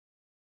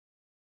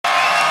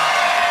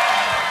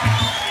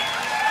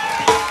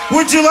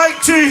Would you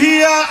like to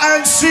hear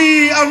and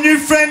see our new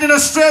friend in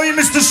Australia,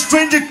 Mr.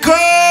 Stranger Cole?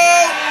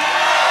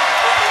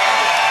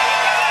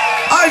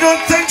 I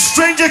don't think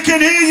Stranger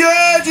can hear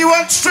you. Do you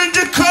want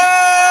Stranger Cole?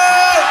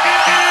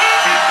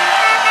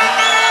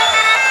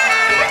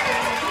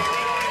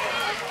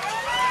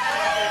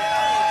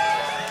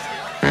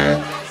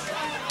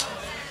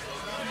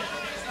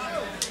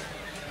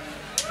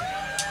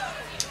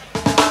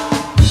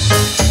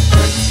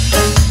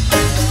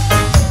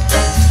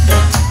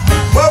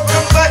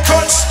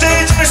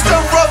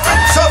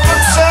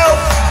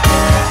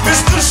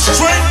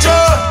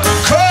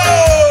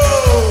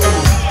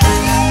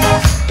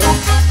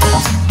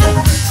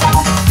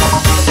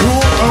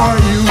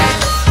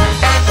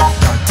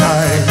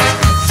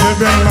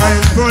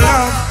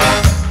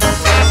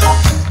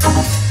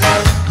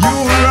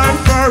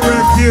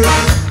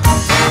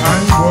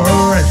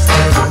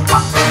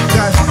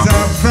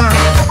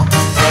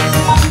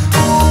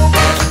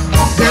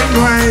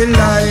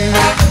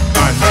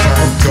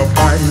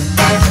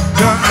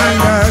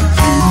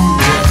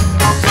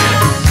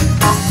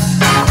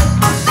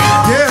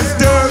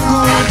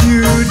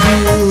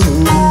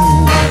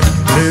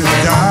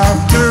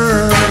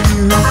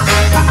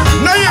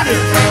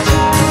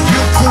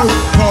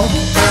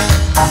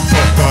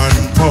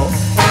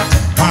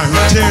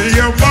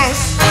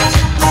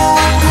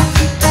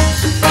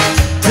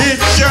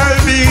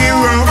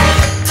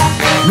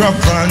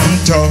 Rough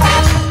and tough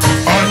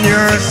on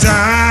your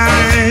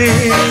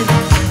side.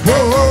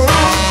 Whoa.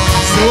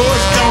 So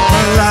stop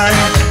a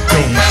lie,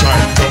 don't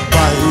try to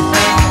bite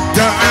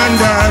the hand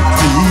that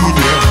feed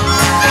you.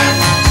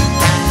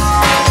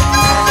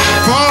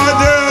 For the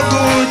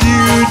good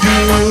you do,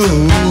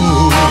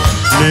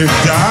 live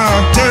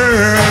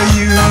after